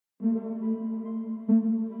For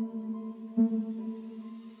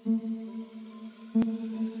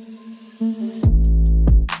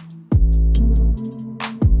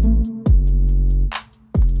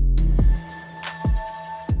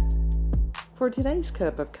today's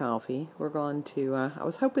cup of coffee, we're going to, I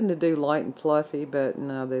was hoping to do light and fluffy, but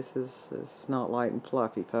no, this is not light and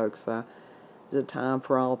fluffy, folks. There's a time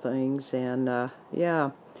for all things, and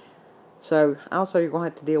yeah. So, also you're going to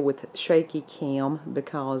have to deal with shaky cam,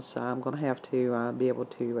 because I'm going to have to be able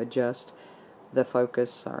to adjust the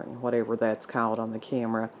focus, or whatever that's called on the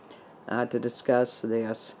camera, to discuss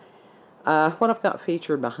this. What I've got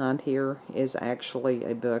featured behind here is actually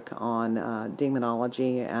a book on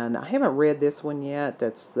demonology, and I haven't read this one yet.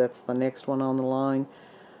 That's the next one on the line.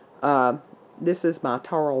 This is by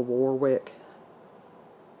Tarl Warwick,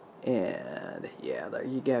 and yeah, there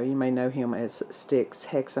you go. You may know him as Styx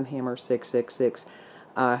Hexenhammer 666,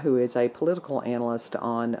 who is a political analyst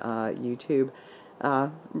on YouTube.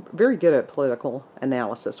 Very good at political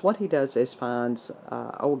analysis. What he does is finds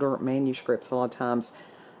older manuscripts a lot of times.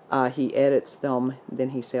 He edits them, then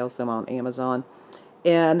he sells them on Amazon.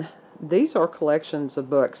 And these are collections of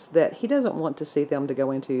books that he doesn't want to see them to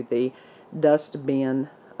go into the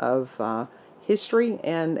dustbin of history.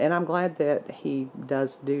 And I'm glad that he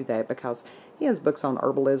does do that, because he has books on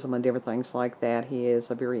herbalism and different things like that. He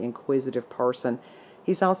is a very inquisitive person.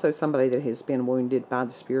 He's also somebody that has been wounded by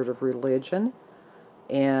the spirit of religion.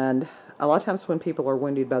 And a lot of times when people are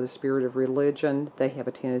wounded by the spirit of religion, they have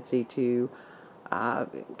a tendency to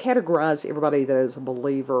categorize everybody that is a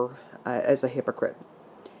believer as a hypocrite.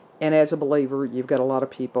 And as a believer, you've got a lot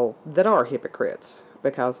of people that are hypocrites,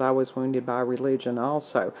 because I was wounded by religion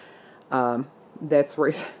also. That's the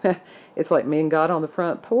reason. It's like me and God on the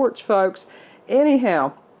front porch, folks.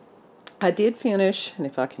 Anyhow, I did finish, and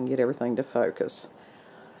if I can get everything to focus,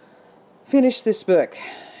 finish this book.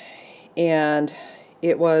 And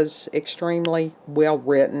it was extremely well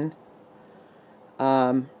written.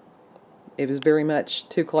 It was very much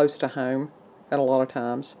too close to home at a lot of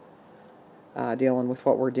times, dealing with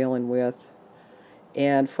what we're dealing with.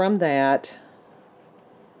 And from that,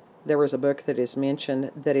 there was a book that is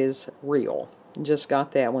mentioned that is real. Just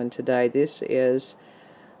got that one today. This is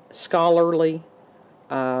scholarly.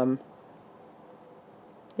 Yeah,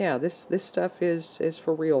 this stuff is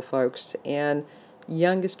for real, folks. And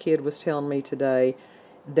youngest kid was telling me today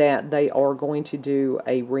that they are going to do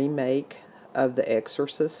a remake of The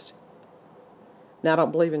Exorcist. Now, I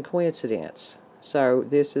don't believe in coincidence, so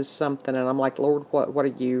this is something, and I'm like, Lord, what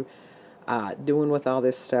are you doing with all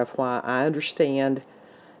this stuff? Why? I understand,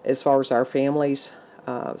 as far as our family's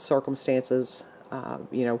circumstances,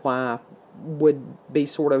 why I would be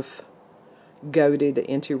sort of goaded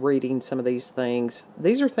into reading some of these things.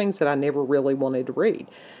 These are things that I never really wanted to read.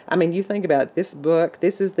 I mean, you think about it, this book,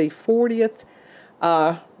 this is the 40th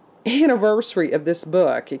anniversary of this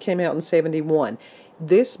book. It came out in 71.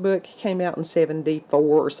 This book came out in 74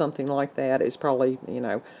 or something like that. It's probably,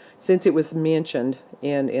 since it was mentioned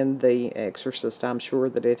in The Exorcist, I'm sure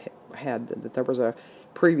that that there was a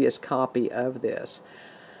previous copy of this.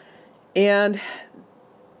 And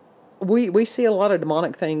we see a lot of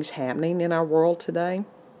demonic things happening in our world today,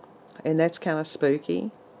 and that's kind of spooky.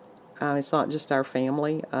 It's not just our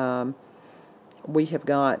family. We have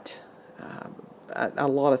got a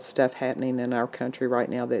lot of stuff happening in our country right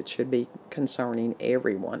now that should be concerning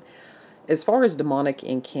everyone. As far as demonic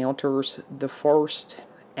encounters, the first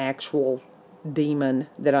actual demon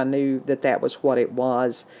that I knew that was what it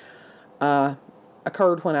was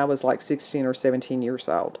occurred when I was like 16 or 17 years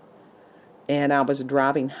old. And I was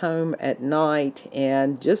driving home at night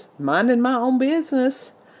and just minding my own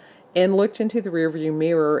business, and looked into the rearview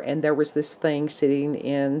mirror, and there was this thing sitting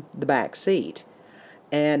in the back seat.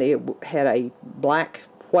 And it had a black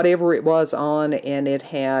whatever it was on, and it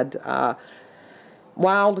had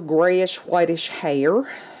wild grayish whitish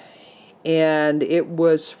hair, and it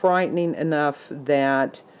was frightening enough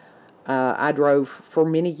that I drove for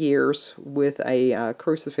many years with a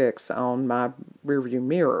crucifix on my rearview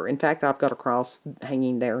mirror. In fact, I've got a cross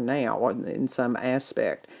hanging there now in some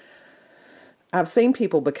aspect. I've seen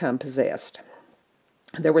people become possessed.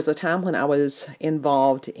 There was a time when I was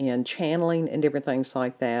involved in channeling and different things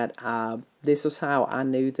like that. This was how I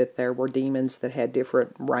knew that there were demons that had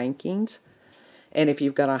different rankings. And if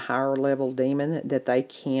you've got a higher level demon, that they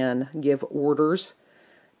can give orders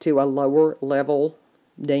to a lower level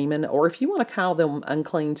demon. Or if you want to call them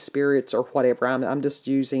unclean spirits or whatever, I'm just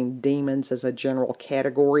using demons as a general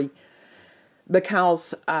category.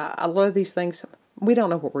 Because a lot of these things, we don't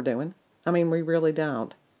know what we're doing. I mean, we really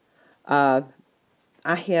don't.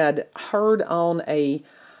 I had heard on a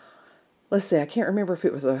let's see, I can't remember if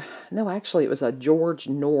it was no, actually it was a George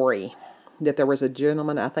Norrie, that there was a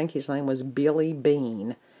gentleman, I think his name was Billy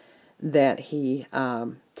Bean, that he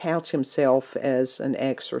touts himself as an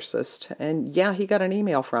exorcist. And yeah, he got an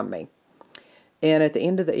email from me. And at the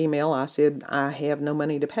end of the email, I said, I have no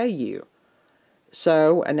money to pay you.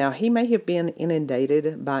 So, now he may have been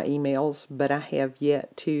inundated by emails, but I have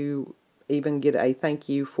yet to even get a thank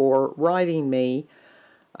you for writing me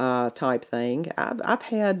type thing. I've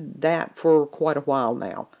had that for quite a while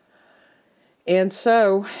now. And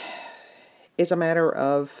so, it's a matter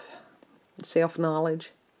of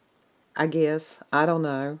self-knowledge, I guess. I don't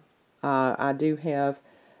know. I do have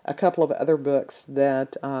a couple of other books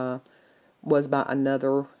that was by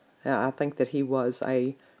another, I think that he was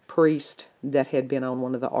a priest that had been on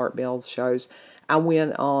one of the Art Bell shows. I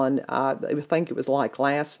went on, I think it was like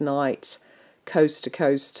last night's Coast to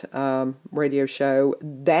Coast radio show.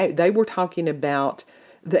 They were talking about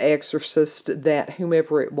The Exorcist, that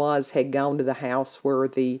whomever it was had gone to the house where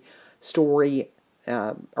the story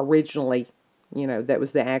originally, that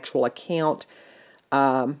was the actual account.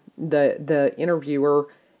 The interviewer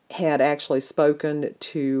had actually spoken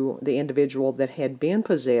to the individual that had been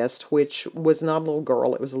possessed, which was not a little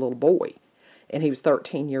girl, it was a little boy. And he was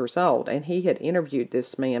 13 years old. And he had interviewed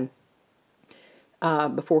this man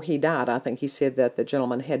before he died. I think he said that the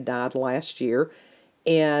gentleman had died last year.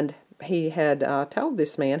 And he had told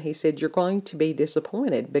this man, he said, you're going to be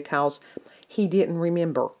disappointed because he didn't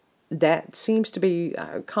remember. That seems to be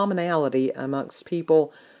a commonality amongst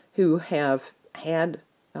people who have had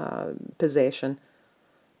possession.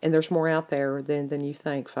 And there's more out there than you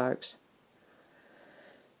think, folks.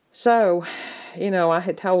 So, I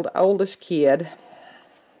had told oldest kid,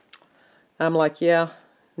 I'm like, yeah,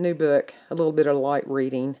 new book, a little bit of light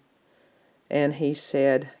reading. And he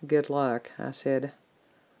said, good luck. I said,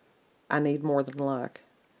 I need more than luck.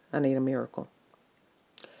 I need a miracle.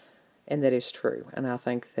 And that is true. And I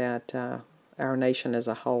think that our nation as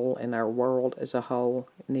a whole and our world as a whole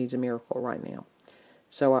needs a miracle right now.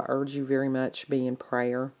 So I urge you very much, be in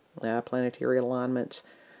prayer, planetary alignments.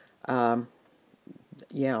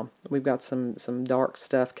 Yeah, we've got some dark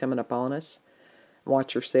stuff coming up on us.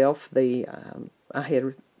 Watch yourself. I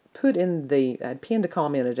had put in I pinned a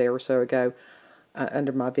comment a day or so ago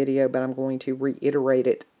under my video, but I'm going to reiterate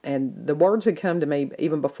it. And the words had come to me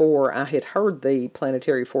even before I had heard the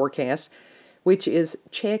planetary forecast, which is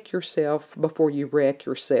check yourself before you wreck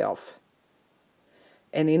yourself.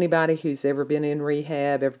 And anybody who's ever been in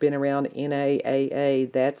rehab, ever been around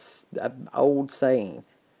NAAA, that's an old saying.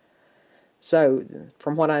 So,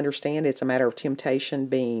 from what I understand, it's a matter of temptation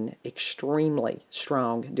being extremely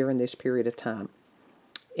strong during this period of time.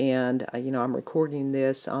 And, I'm recording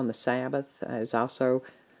this on the Sabbath. As also,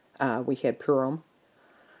 we had Purim,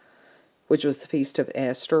 which was the Feast of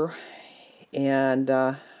Esther. And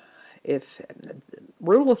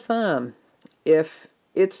rule of thumb, if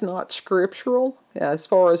it's not scriptural, as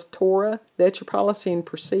far as Torah, that's your policy and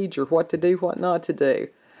procedure, what to do, what not to do.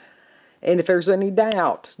 And if there's any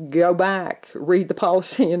doubt, go back, read the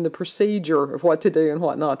policy and the procedure of what to do and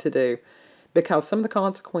what not to do. Because some of the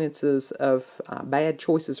consequences of bad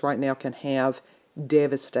choices right now can have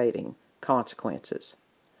devastating consequences.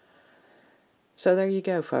 So there you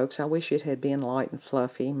go, folks. I wish it had been light and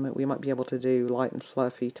fluffy. We might be able to do light and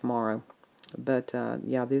fluffy tomorrow. But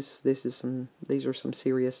yeah, these are some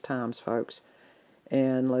serious times, folks.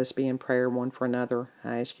 And let us be in prayer one for another.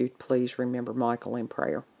 I ask you, please remember Michael in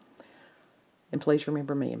prayer. And please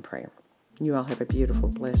remember me in prayer. You all have a beautiful,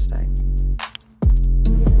 blessed day.